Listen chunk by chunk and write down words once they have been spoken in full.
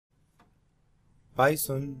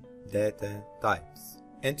Python data types.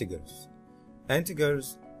 Integers.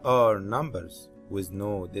 Integers are numbers with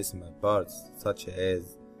no decimal parts, such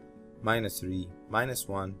as -3,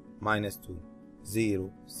 -1, -2,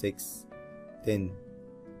 0, 6, 10.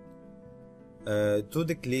 To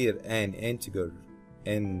declare an integer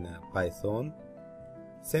in Python,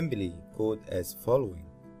 simply code as following: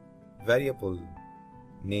 variable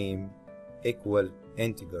name equal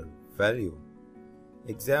integer value.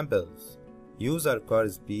 Examples: user car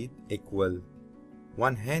speed equal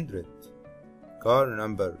 100, car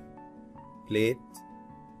number plate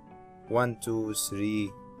 1 2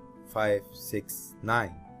 3 5 6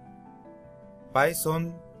 9.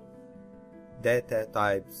 Python data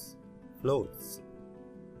types. Floats.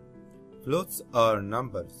 Floats are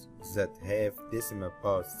numbers that have decimal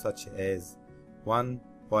parts such as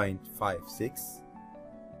 1.56,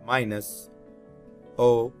 minus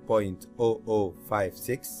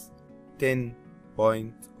 0.0056,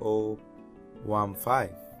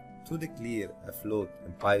 10.015. To declare a float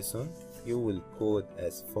in Python, you will code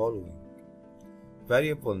as following: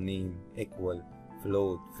 variable name equal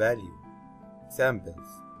float value.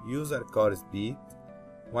 Examples: user car speed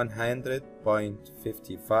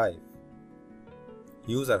 100.55,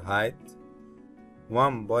 user height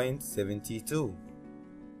 1.72.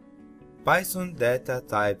 Python data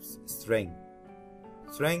types. String.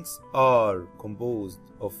 Strings are composed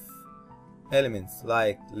of elements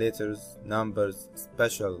like letters, numbers,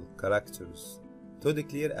 special characters. To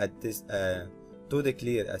declare a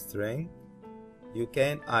string, you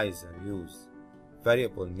can either use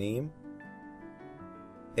variable name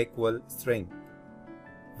equal string,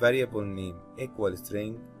 variable name equal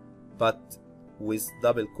string, but with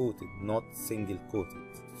double quoted, not single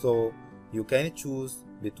quoted. So you can choose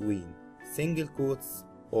between single quotes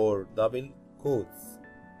or double quotes.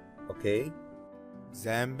 Okay?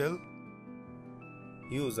 Example: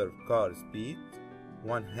 user car speed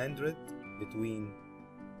 100 between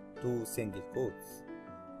two single quotes,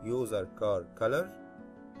 user car color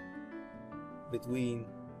between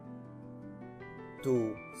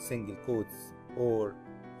two single quotes or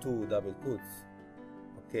two double quotes.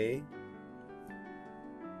 Okay?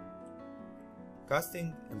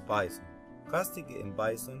 Casting in Python. Casting in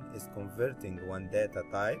Python is converting one data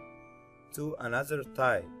type to another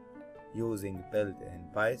type using built-in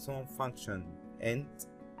Python function int,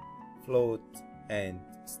 float, and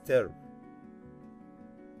str.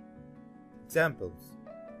 Examples: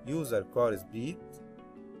 user car speed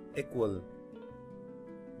equal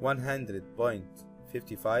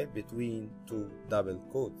 100.55 between two double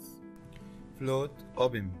quotes. Float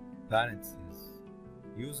open parentheses,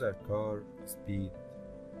 user car speed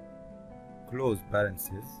close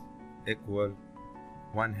parentheses equal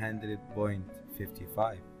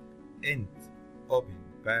 100.55. Int open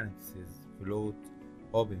parentheses float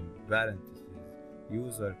open parentheses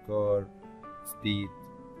user car speed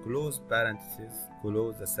close parentheses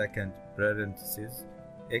close the second parentheses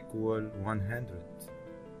equal 100.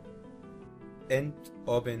 Int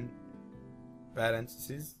open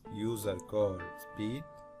parentheses user car speed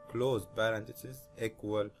close parentheses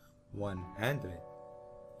equal 100.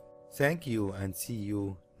 Thank you and see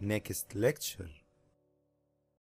you next lecture.